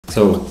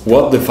So,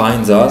 what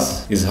defines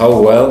us is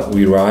how well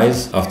we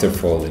rise after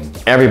falling.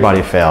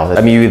 Everybody fails.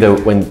 I mean,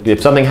 if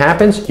something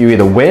happens, you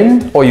either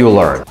win or you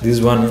learn.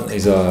 This one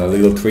is a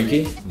little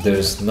tricky.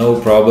 There's no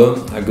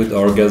problem a good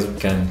orgasm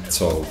can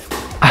solve.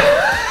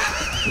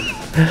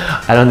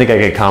 I don't think I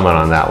could comment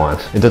on that one.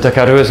 Tony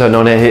Caruso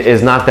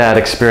is not that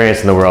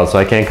experienced in the world, so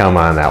I can't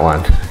comment on that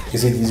one.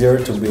 Is it easier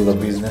to build a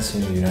business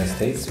in the United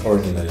States or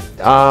in Italy?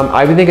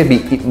 I would think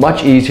it'd be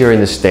much easier in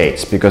the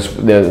States because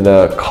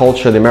the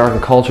culture, the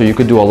American culture, you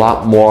could do a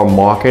lot more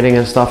marketing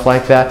and stuff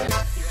like that.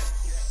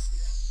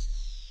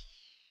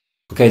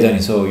 Okay,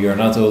 Danny, so you're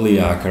not only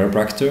a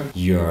chiropractor,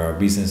 you're a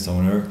business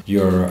owner,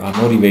 you're a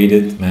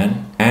motivated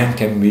man, and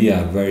can be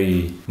a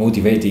very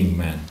motivating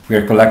man. We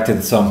have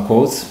collected some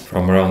quotes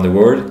from around the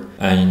world,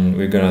 and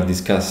we're gonna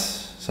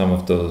discuss some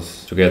of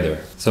those together.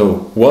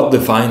 So, what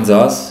defines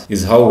us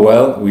is how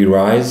well we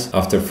rise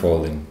after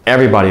falling.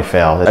 Everybody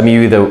fails. I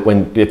mean,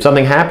 if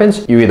something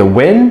happens, you either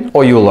win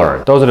or you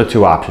learn. Those are the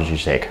two options you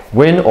take.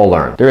 Win or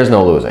learn. There is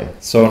no losing.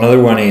 So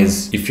another one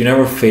is, if you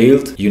never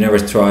failed, you never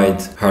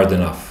tried hard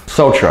enough.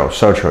 So true,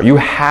 so true. You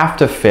have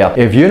to fail.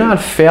 If you're not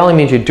failing,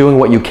 means you're doing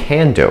what you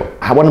can do.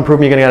 What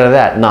improvement are you gonna get out of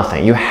that?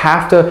 Nothing. You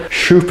have to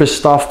shoot for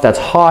stuff that's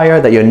higher,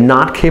 that you're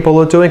not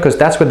capable of doing, because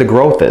that's where the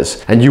growth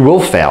is. And you will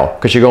fail,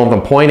 because you're going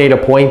from point A to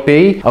point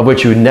B, of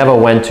which you never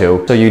went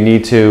to. So you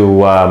need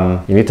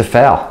to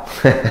fail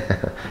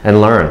and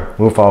learn,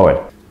 move forward.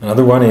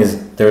 Another one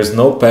is, there is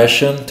no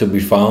passion to be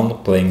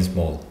found playing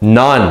small.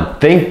 None.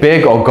 Think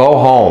big or go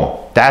home.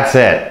 That's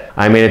it.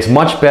 I mean, it's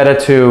much better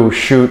to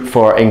shoot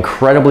for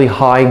incredibly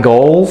high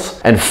goals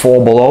and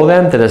fall below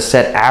them than to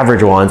set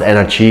average ones and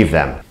achieve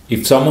them.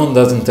 If someone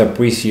doesn't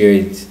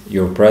appreciate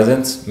your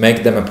presence,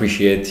 make them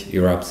appreciate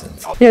your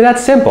absence. Yeah,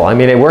 that's simple. I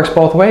mean, it works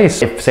both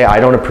ways. If, say,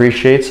 I don't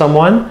appreciate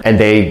someone and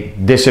they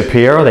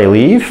disappear or they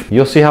leave,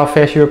 you'll see how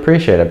fast you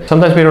appreciate it.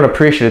 Sometimes we don't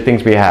appreciate the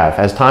things we have.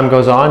 As time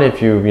goes on, if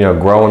you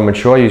grow and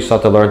mature, you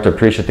start to learn to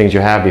appreciate things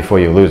you have before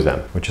you lose them,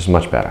 which is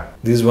much better.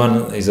 This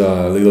one is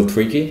a little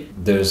tricky.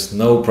 There's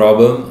no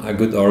problem a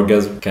good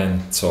orgasm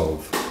can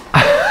solve.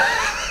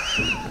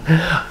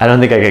 I don't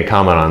think I could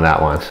comment on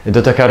that one.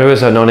 Tony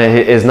Caruso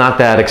is not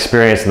that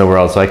experienced in the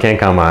world, so I can't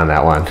comment on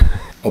that one.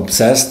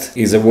 Obsessed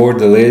is a word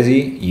the lazy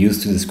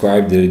used to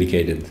describe the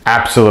dedicated.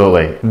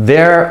 Absolutely.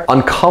 They're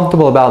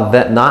uncomfortable about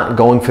that not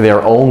going for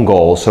their own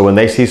goals. So when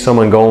they see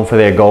someone going for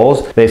their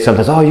goals, they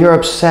sometimes, oh, you're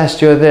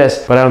obsessed, you're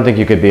this. But I don't think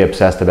you could be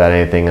obsessed about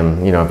anything,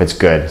 and if it's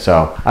good.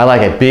 So I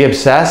like it. Be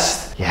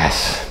obsessed.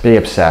 Yes, be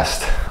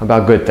obsessed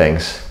about good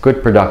things,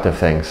 good productive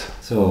things.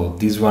 So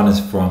this one is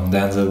from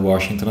Denzel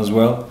Washington as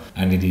well,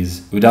 and it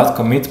is, without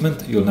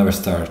commitment, you'll never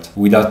start.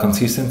 Without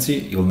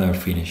consistency, you'll never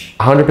finish.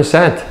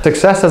 100%.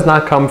 Success does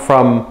not come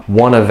from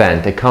one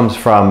event. It comes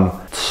from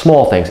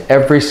small things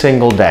every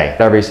single day.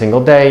 Every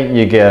single day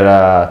you get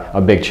a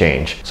big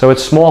change. So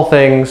it's small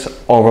things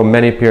over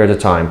many periods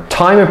of time.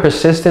 Time and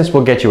persistence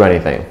will get you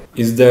anything.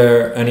 Is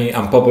there any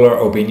unpopular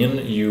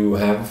opinion you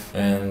have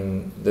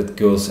and that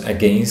goes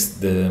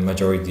against the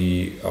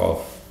majority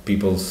of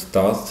people's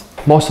thoughts?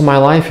 Most of my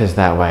life is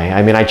that way.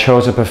 I mean, I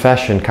chose a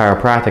profession,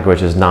 chiropractic,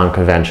 which is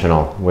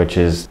non-conventional, which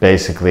is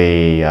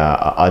basically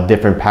a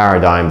different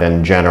paradigm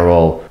than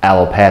general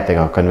allopathic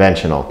or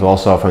conventional.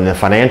 Also from the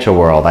financial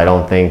world, I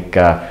don't think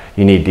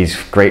you need these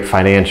great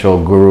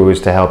financial gurus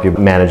to help you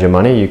manage your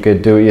money. You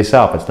could do it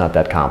yourself. It's not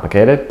that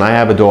complicated. I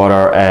have a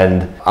daughter,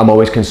 and I'm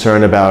always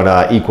concerned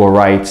about equal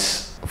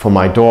rights for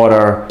my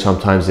daughter.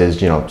 Sometimes there's,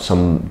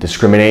 some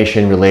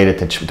discrimination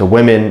related to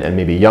women and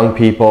maybe young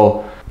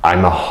people.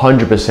 I'm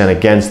 100%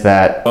 against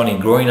that. Tony,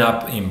 growing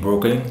up in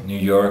Brooklyn, New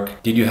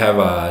York, did you have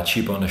a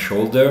chip on the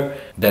shoulder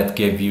that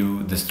gave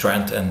you the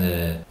strength and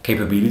the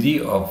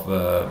capability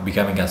of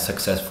becoming a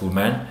successful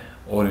man,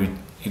 or it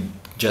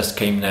just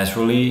came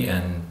naturally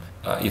and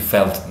it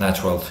felt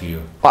natural to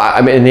you?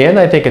 I mean, in the end,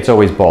 I think it's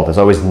always both. It's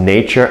always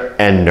nature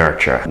and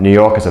nurture. New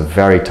York is a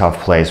very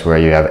tough place where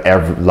you have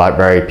a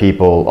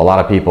lot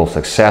of people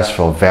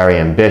successful, very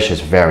ambitious,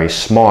 very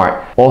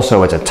smart.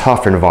 Also, it's a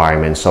tough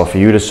environment. So for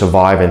you to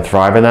survive and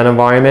thrive in that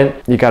environment,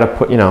 you got to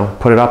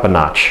put it up a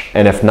notch.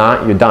 And if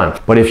not, you're done.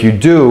 But if you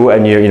do,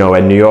 and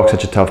and New York's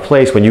such a tough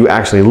place, when you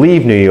actually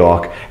leave New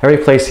York, every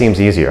place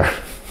seems easier.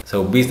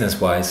 So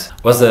business-wise,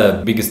 what's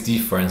the biggest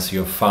difference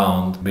you've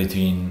found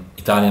between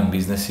Italian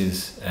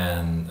businesses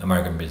and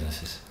American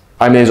businesses?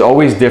 I mean, there's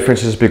always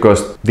differences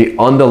because the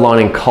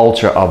underlying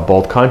culture of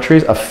both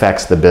countries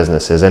affects the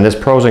businesses, and there's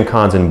pros and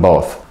cons in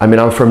both. I mean,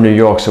 I'm from New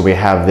York, so we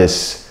have this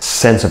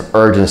sense of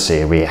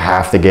urgency. We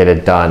have to get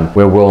it done.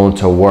 We're willing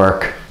to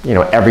work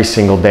every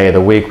single day of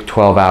the week,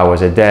 12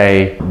 hours a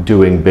day.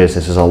 Doing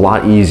business is a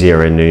lot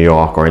easier in New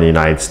York or in the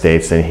United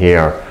States than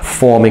here.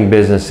 Forming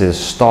businesses,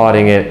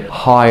 starting it,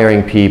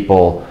 hiring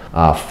people,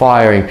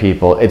 firing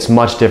people, it's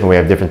much different. We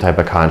have different type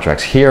of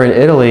contracts. Here in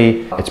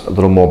Italy, it's a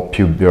little more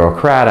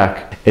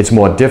bureaucratic. It's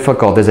more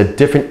difficult. There's a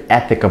different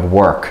ethic of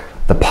work.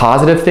 The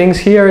positive things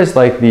here is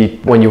like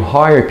when you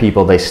hire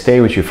people, they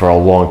stay with you for a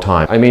long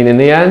time. I mean, in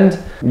the end,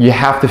 you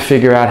have to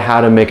figure out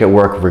how to make it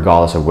work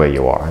regardless of where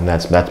you are. And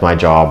that's my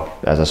job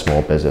as a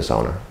small business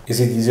owner. Is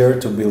it easier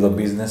to build a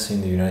business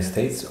in the United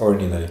States or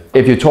in Italy?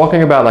 If you're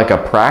talking about like a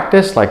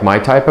practice, like my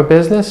type of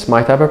business,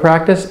 my type of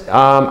practice,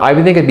 I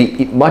would think it'd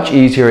be much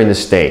easier in the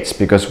States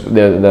because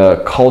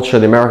the culture,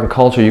 the American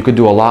culture, you could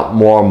do a lot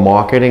more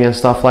marketing and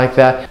stuff like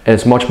that. And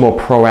it's much more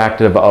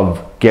proactive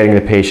of getting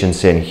the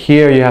patients in.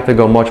 Here you have to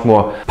go much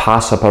more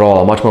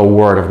passaparola, much more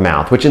word of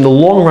mouth, which in the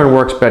long run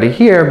works better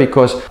here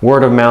because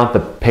word of mouth, the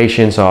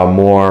patients are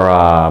more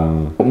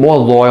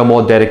loyal,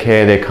 more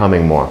dedicated, they're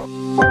coming more.